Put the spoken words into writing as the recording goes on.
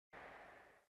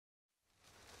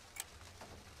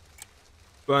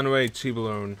By the way,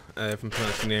 Tubalone, if I'm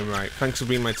pronouncing your name right, thanks for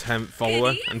being my 10th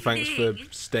follower, and thanks for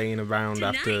staying around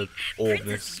after all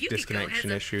this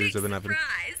disconnection issues I've been having.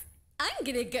 I'm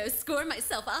gonna go score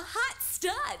myself a hot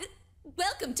stud.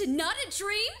 Welcome to Not a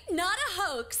Dream, Not a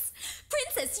Hoax.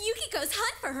 Princess Yukiko's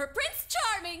hunt for her Prince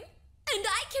Charming. And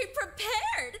I came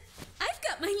prepared. I've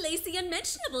got my lacy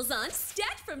unmentionables on,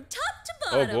 stacked from top to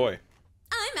bottom. Oh boy.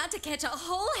 I'm out to catch a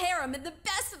whole harem, and the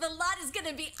best of the lot is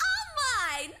gonna be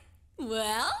all mine.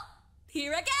 Well,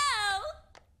 here I go.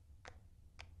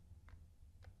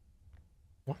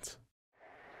 What?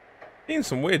 Seeing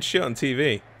some weird shit on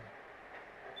TV.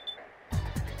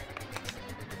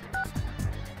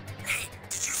 Hey,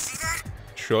 did you see that?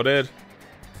 Sure did.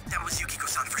 That was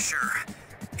Yukiko-san for sure.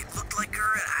 It looked like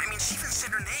her. I mean, she even said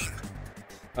her name.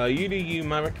 You do you.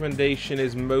 My recommendation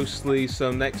is mostly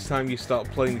so next time you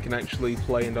start playing, you can actually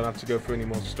play and don't have to go through any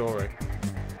more story.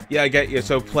 Yeah, I get you.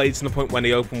 So play to the point when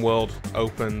the open world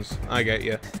opens. I get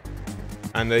you.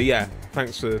 And yeah,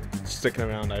 thanks for sticking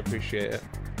around. I appreciate it.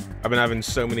 I've been having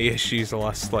so many issues the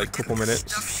last like couple minutes.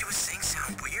 Stuff she was saying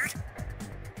sound weird.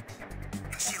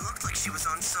 And she looked like she was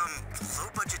on some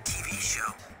low-budget TV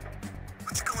show.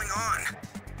 What's going on?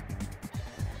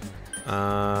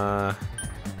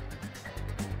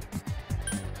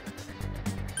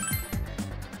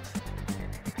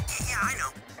 Yeah, I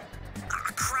know.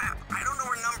 Crap, I don't know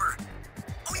her number.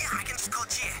 Oh yeah, I can just call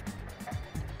Gia.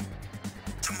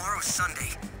 Tomorrow's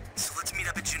Sunday, so let's meet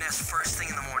up at Juness first thing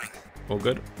in the morning. All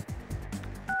good.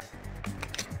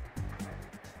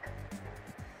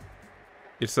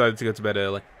 You decided to go to bed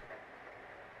early.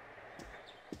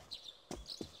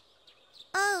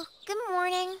 Oh, good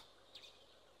morning.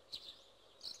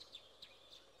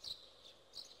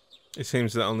 It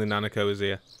seems that only Nanako is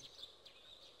here.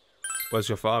 Where's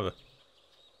your father?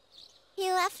 He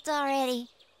left already.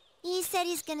 He said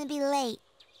he's gonna be late.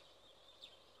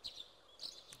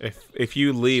 If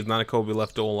you leave, Nanako will be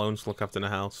left all alone to look after the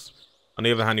house. On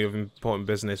the other hand, you have important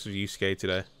business with Yosuke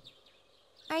today.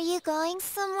 Are you going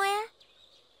somewhere?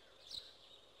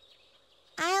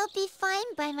 I'll be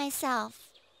fine by myself.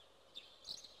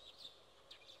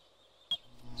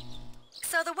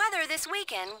 So the weather this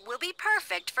weekend will be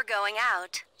perfect for going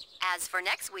out. As for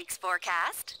next week's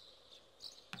forecast...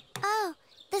 Oh,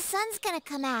 the sun's gonna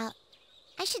come out.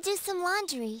 I should do some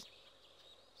laundry.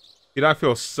 Dude, I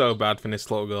feel so bad for this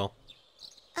little girl.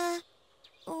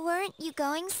 Weren't you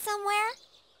going somewhere?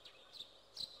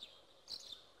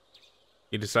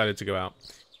 You decided to go out.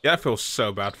 Yeah, I feel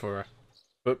so bad for her.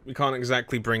 But we can't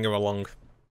exactly bring her along.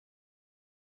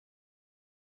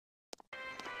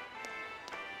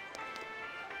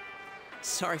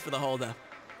 Sorry for the holdup.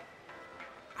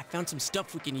 I found some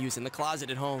stuff we can use in the closet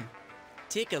at home.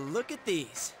 Take a look at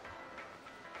these.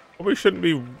 Probably shouldn't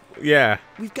be... Yeah.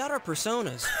 We've got our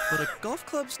personas, but a golf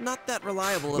club's not that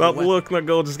reliable. That look, that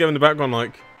girl just gave in the background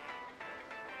like...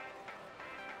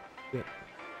 Yeah.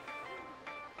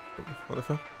 What the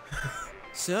fuck?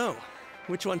 So,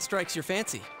 which one strikes your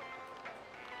fancy?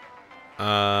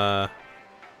 Ah,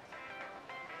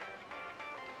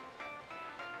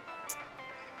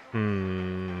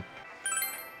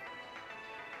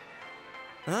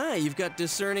 you've got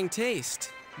discerning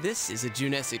taste. This is a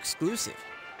Juness exclusive.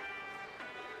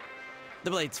 The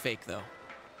blade's fake, though.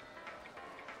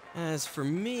 As for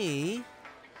me...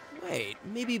 Wait,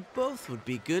 maybe both would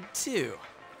be good, too.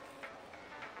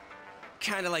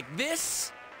 Kinda like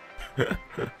this?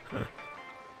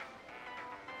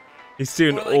 He's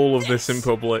doing like all of this in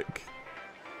public.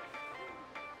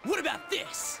 What about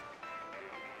this?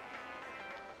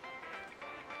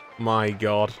 My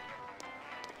god.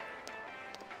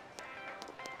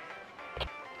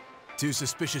 Two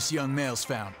suspicious young males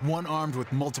found, one armed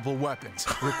with multiple weapons,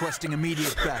 requesting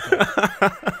immediate backup.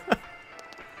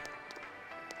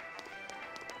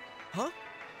 Huh?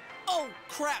 Oh,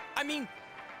 crap! I mean,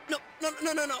 no.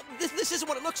 This isn't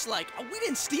what it looks like. We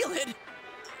didn't steal it.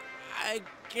 I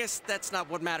guess that's not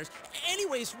what matters.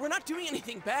 Anyways, we're not doing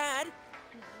anything bad.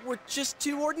 We're just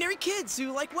two ordinary kids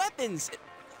who like weapons.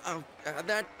 Oh,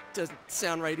 that doesn't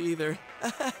sound right either.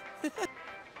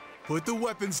 Put the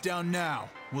weapons down now.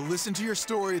 We'll listen to your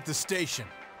story at the station.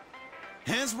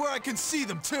 Hands where I can see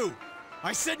them, too!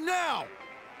 I said now!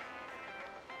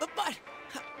 But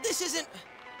this isn't...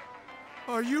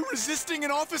 Are you resisting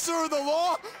an officer of the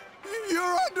law?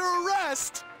 You're under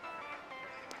arrest!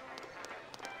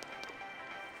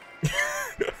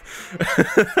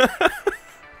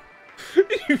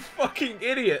 You fucking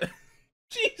idiot!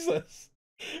 Jesus!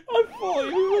 I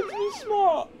thought you were too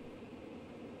smart!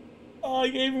 Oh, I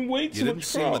gave him way too You didn't much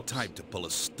seem the props. type to pull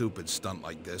a stupid stunt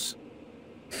like this.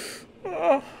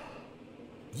 Oh.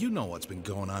 You know what's been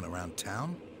going on around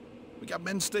town. We got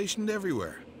men stationed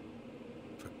everywhere.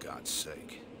 For God's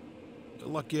sake. You're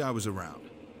lucky I was around.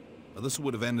 Or this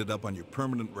would have ended up on your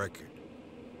permanent record.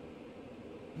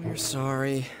 We're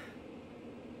sorry.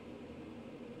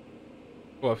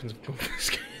 What happens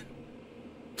if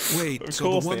Wait, Of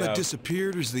so course the one they that have.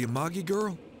 disappeared is the Amagi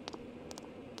girl?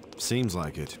 Seems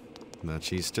like it. But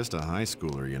she's just a high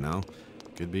schooler, you know.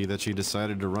 Could be that she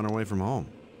decided to run away from home.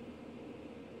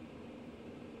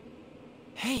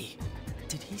 Hey,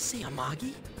 did he say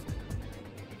Amagi?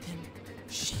 Then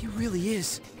she really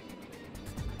is.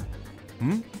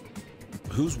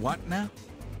 Who's what now?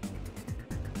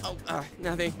 Oh,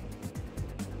 nothing.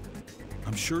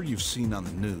 I'm sure you've seen on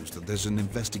the news that there's an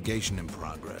investigation in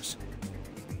progress.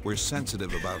 We're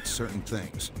sensitive about certain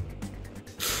things.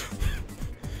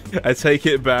 I take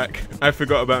it back. I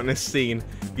forgot about this scene.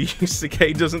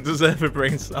 Yosuke doesn't deserve a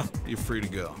brain cell. You're free to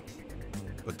go.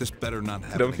 But this better not I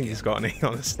happen don't think again. he's got any,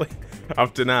 honestly.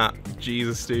 After that,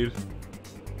 Jesus, dude.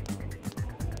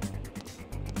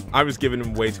 I was giving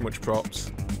him way too much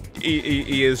props.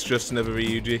 He is just another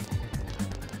Ryuji.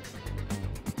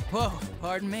 Whoa,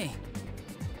 pardon me.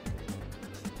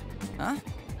 Huh?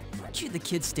 Aren't you the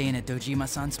kid staying at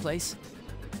Dojima-san's place?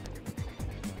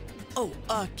 Oh,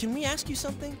 can we ask you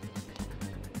something?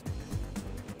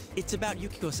 It's about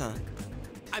Yukiko-san.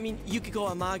 I mean, Yukiko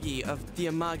Amagi of the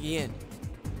Amagi Inn.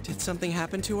 Did something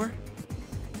happen to her?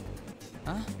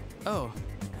 Huh? Oh,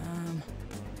 am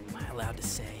I allowed to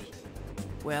say?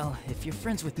 Well, if you're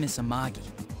friends with Miss Amagi,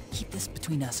 keep this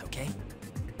between us, okay?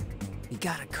 We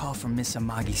got a call from Miss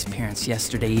Amagi's parents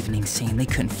yesterday evening saying they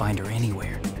couldn't find her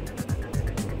anywhere.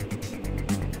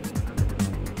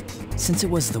 Since it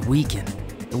was the weekend,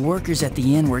 the workers at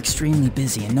the inn were extremely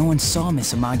busy and no one saw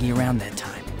Miss Amagi around that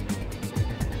time.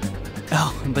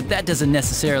 Oh, but that doesn't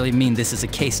necessarily mean this is a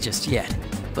case just yet.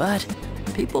 But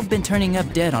people have been turning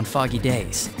up dead on foggy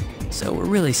days, so we're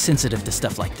really sensitive to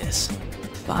stuff like this.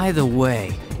 By the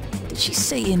way, did she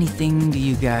say anything to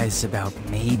you guys about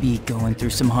maybe going through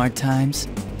some hard times?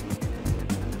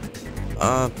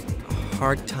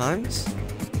 Hard times?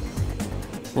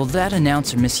 Well, that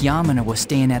announcer, Miss Yamano, was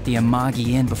staying at the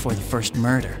Amagi Inn before the first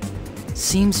murder.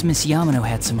 Seems Miss Yamano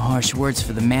had some harsh words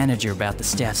for the manager about the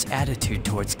staff's attitude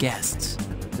towards guests.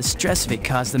 The stress of it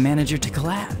caused the manager to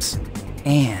collapse.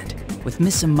 And with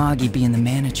Miss Amagi being the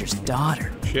manager's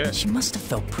daughter, Shit. she must have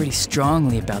felt pretty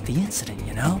strongly about the incident,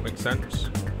 you know? Makes sense.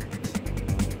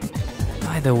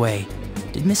 By the way,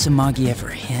 did Miss Amagi ever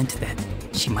hint that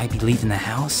she might be leaving the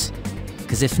house?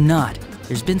 Because if not,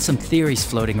 there's been some theories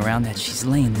floating around that she's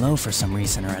laying low for some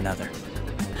reason or another.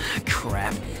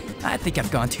 Crap, I think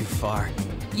I've gone too far.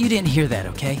 You didn't hear that,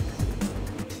 okay?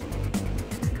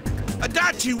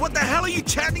 Adachi, what the hell are you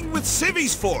chatting with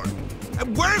civvies for?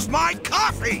 And where's my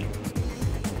coffee?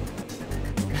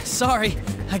 Sorry,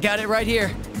 I got it right here.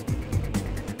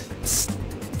 Psst,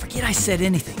 forget I said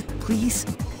anything, please.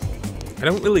 I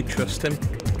don't really trust him.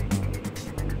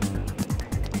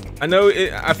 I know,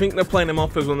 I think they're playing him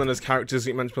off as one of those characters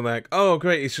that meant to be like, oh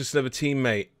great, he's just another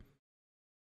teammate.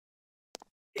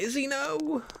 Is he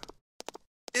no?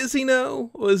 Is he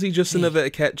no? Or is he just another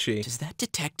Akechi? Does that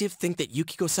detective think that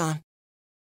Yukiko-san...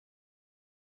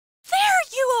 There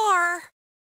you are!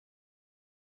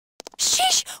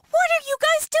 Sheesh, what are you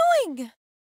guys doing?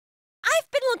 I've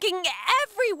been looking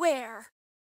everywhere.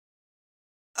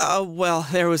 Well,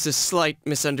 there was a slight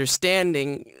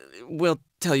misunderstanding. We'll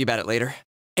tell you about it later.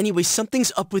 Anyway,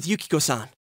 something's up with Yukiko-san.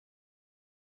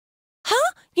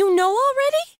 Huh? You know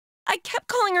already? I kept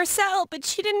calling her Sal, but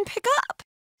she didn't pick up.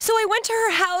 So I went to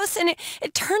her house, and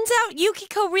it turns out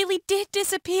Yukiko really did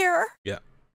disappear. Yeah.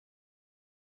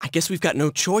 I guess we've got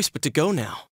no choice but to go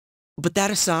now. But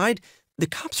that aside, the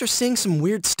cops are saying some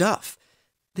weird stuff.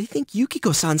 They think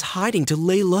Yukiko-san's hiding to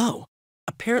lay low.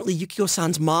 Apparently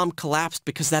Yukiko-san's mom collapsed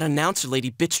because that announcer lady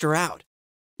bitched her out.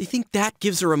 They think that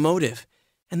gives her a motive.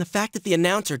 And the fact that the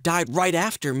announcer died right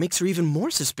after makes her even more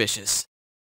suspicious.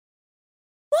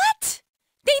 What?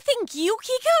 They think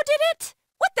Yukiko did it?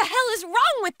 What the hell is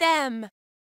wrong with them?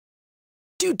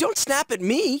 Dude, don't snap at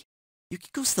me!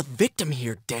 Yukiko's the victim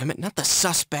here, damn it, not the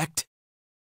suspect.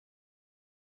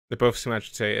 They both seem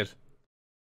agitated.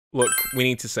 Look, we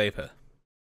need to save her.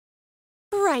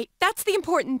 Right, that's the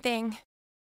important thing.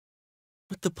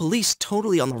 With the police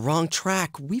totally on the wrong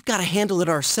track, we've got to handle it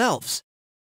ourselves.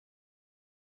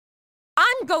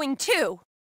 I'm going too.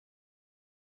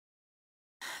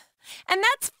 And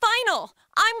that's final.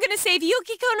 I'm gonna save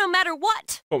Yukiko no matter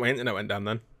what. Oh, my internet went down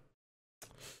then.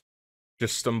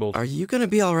 Just stumbled. Are you gonna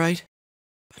be alright?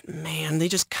 But man, they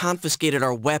just confiscated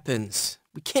our weapons.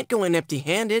 We can't go in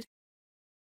empty-handed.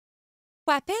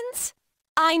 Weapons?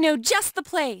 I know just the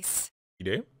place. You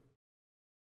do?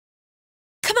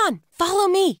 Come on, follow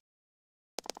me.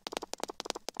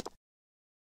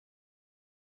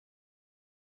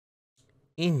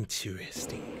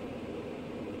 Interesting.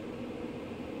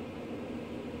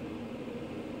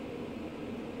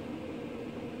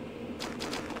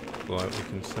 Slightly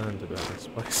concerned about this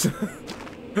place.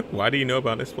 Why do you know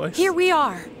about this place? Here we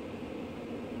are.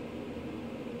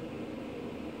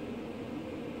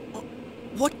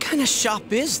 What kind of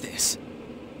shop is this?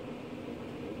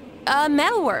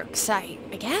 Metalworks, I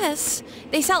guess.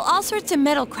 They sell all sorts of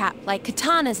metal crap, like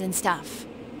katanas and stuff.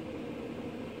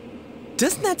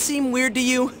 Doesn't that seem weird to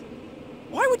you?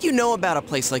 Why would you know about a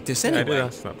place like this anyway? I did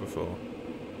ask that before.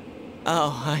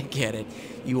 Oh, I get it.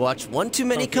 You watch one too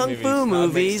many kung fu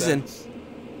movies and...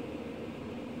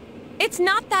 It's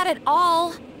not that at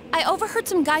all. I overheard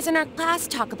some guys in our class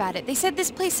talk about it. They said this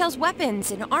place sells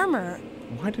weapons and armor.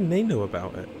 Why didn't they know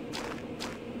about it?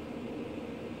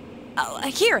 Oh,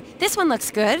 here, this one looks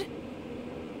good.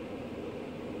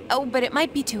 Oh, but it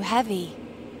might be too heavy.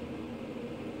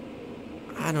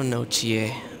 I don't know,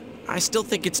 Chie. I still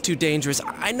think it's too dangerous.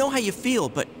 I know how you feel,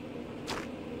 but...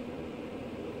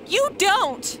 You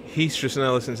don't! He's just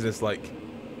now listening to this like...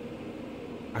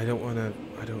 am I gonna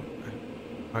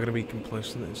be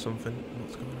complicit in something?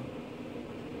 What's going on?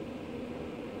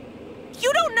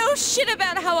 You don't know shit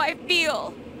about how I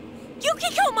feel!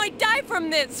 Yukiko might die from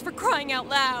this, for crying out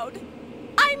loud!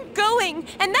 I'm going,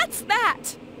 and that's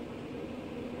that!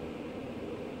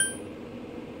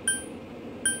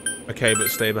 Okay, but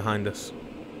stay behind us.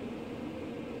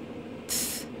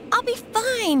 I'll be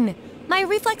fine! My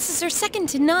reflexes are second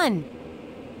to none.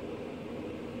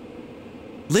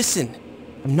 Listen,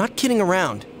 I'm not kidding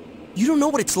around. You don't know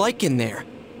what it's like in there.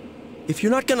 If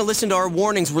you're not gonna listen to our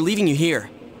warnings, we're leaving you here.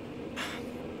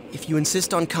 If you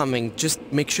insist on coming, just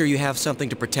make sure you have something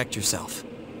to protect yourself.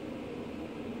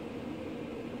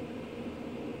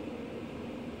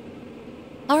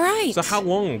 All right. So how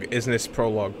long is this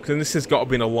prologue? Because this has got to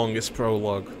be the longest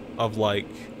prologue of, like,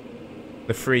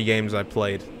 the 3 games I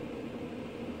played.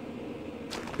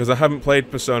 Because I haven't played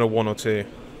Persona 1 or 2.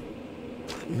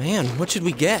 Man, what should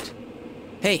we get?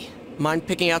 Hey, mind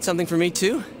picking out something for me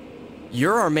too?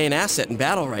 You're our main asset in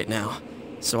battle right now,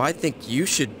 so I think you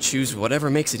should choose whatever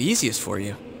makes it easiest for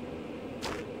you.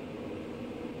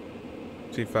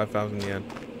 See, 5,000 yen.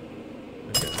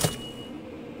 Okay.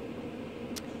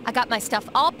 I got my stuff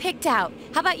all picked out.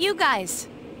 How about you guys?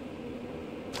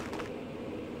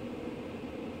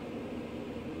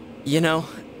 You know,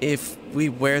 if we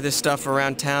wear this stuff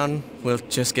around town, we'll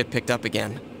just get picked up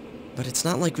again. But it's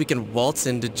not like we can waltz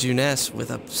into Junes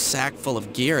with a sack full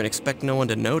of gear and expect no one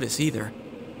to notice either.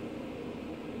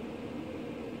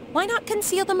 Why not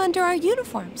conceal them under our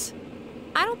uniforms?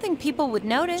 I don't think people would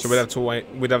notice. So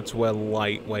we'd have to wear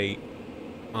lightweight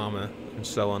armor and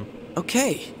so on.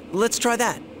 Okay, let's try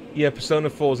that. Yeah, Persona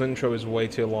 4's intro is way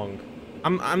too long.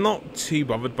 I'm not too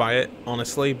bothered by it,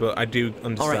 honestly, but I do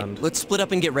understand. Alright, let's split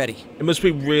up and get ready. It must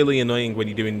be really annoying when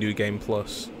you're doing New Game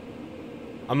Plus.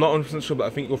 I'm not 100% sure, but I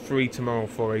think you're free tomorrow,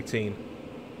 4/18.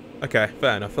 Okay,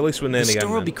 fair enough. At least we're near the end. The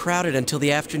store will be crowded until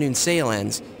the afternoon sale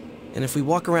ends, and if we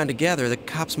walk around together, the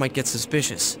cops might get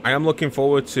suspicious. I am looking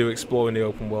forward to exploring the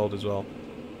open world as well.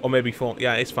 Or maybe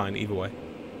yeah, it's fine, either way.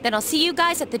 Then I'll see you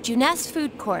guys at the Junes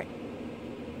food court.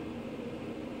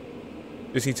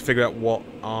 Just need to figure out what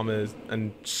armor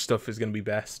and stuff is going to be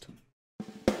best.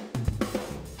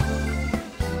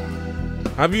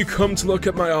 Have you come to look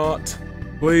at my art?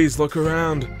 Please look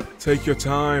around. Take your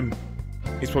time.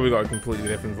 He's probably got a completely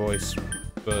different voice,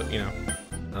 but you know.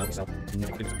 I think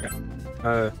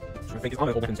it's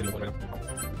armor or weapons in the right now.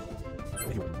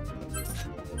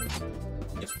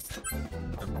 Yes.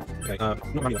 Okay.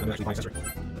 Not money. I'm actually buying accessory.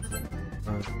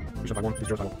 We should buy one. Please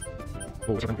draw one.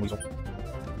 Oh, it's a weasel.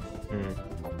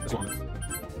 That's not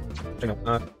check out.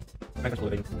 I think that's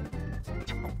what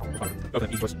go to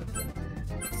the east west.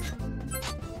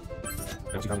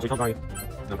 So you can't buy.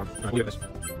 No, this.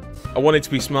 I wanted to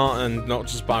be smart and not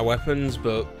just buy weapons,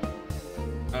 but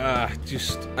I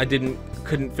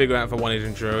couldn't figure out if I wanted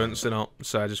endurance or not,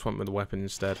 so I just went with the weapon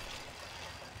instead.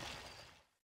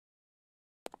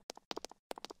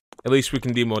 At least we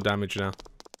can do more damage now.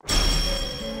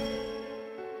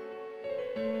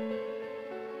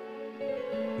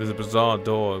 There's a bizarre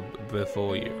door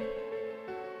before you.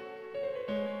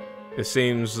 It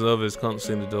seems the others can't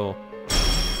see the door.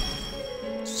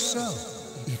 So,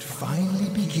 it finally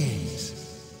begins.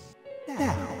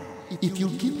 Now, if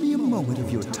you'll give me a moment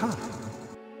of your time.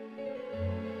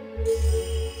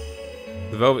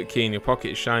 The velvet key in your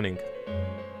pocket is shining.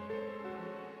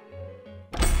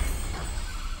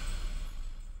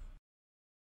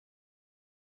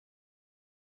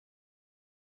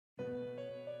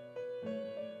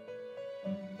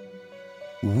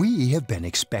 We have been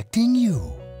expecting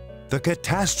you. The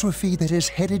catastrophe that is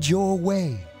headed your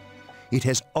way. It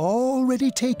has already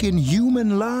taken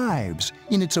human lives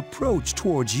in its approach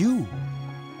towards you.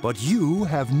 But you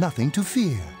have nothing to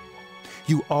fear.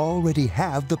 You already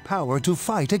have the power to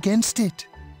fight against it.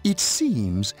 It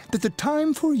seems that the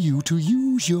time for you to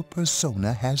use your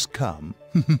persona has come.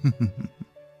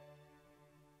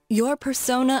 Your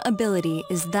persona ability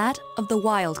is that of the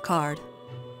wild card.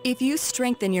 If you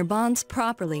strengthen your bonds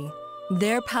properly,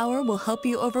 their power will help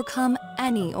you overcome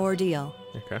any ordeal.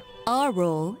 Okay. Our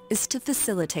role is to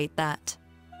facilitate that.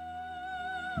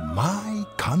 My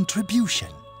contribution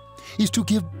is to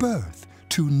give birth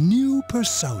to new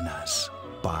personas.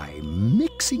 By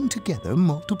mixing together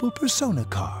multiple persona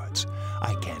cards,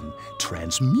 I can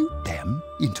transmute them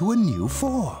into a new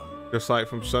form. Just like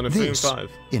from Persona 3 and This, 5.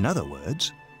 in other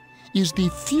words, is the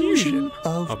fusion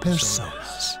of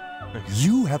personas. Okay.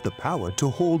 You have the power to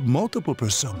hold multiple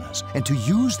personas and to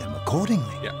use them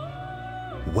accordingly. Yeah.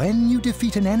 When you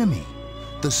defeat an enemy,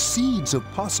 the seeds of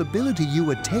possibility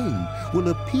you attain will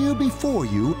appear before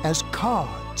you as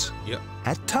cards. Yep.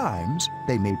 At times,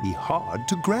 they may be hard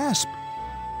to grasp,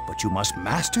 but you must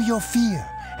master your fear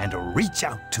and reach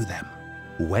out to them.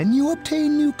 When you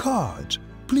obtain new cards,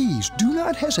 please do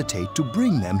not hesitate to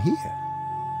bring them here.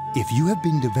 If you have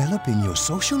been developing your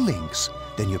social links,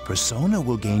 then your persona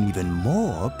will gain even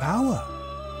more power.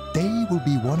 They will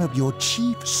be one of your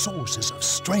chief sources of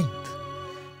strength.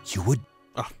 You would...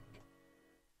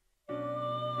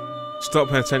 Stop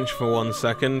paying attention for 1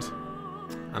 second,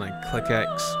 and I click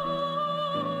X.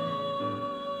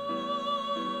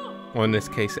 Or in this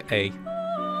case, A.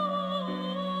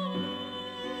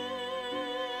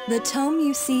 The tome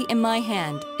you see in my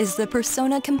hand is the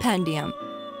Persona Compendium.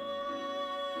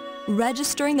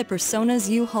 Registering the personas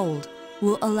you hold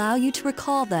will allow you to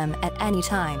recall them at any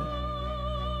time.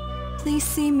 Please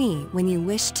see me when you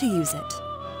wish to use it.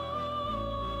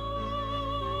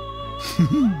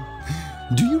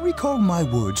 Do you recall my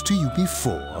words to you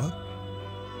before?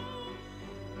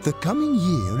 The coming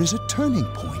year is a turning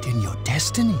point in your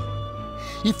destiny.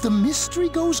 If the mystery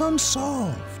goes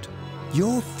unsolved,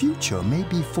 your future may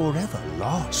be forever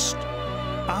lost.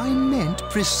 I meant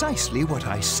precisely what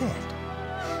I said.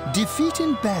 Defeat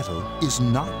in battle is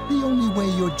not the only way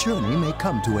your journey may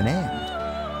come to an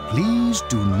end. Please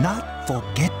do not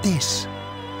forget this.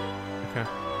 Okay.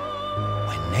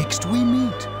 When next we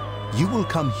meet, you will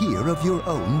come here of your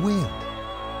own will.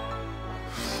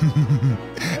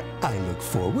 I look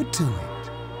forward to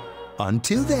it.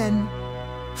 Until then,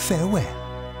 farewell.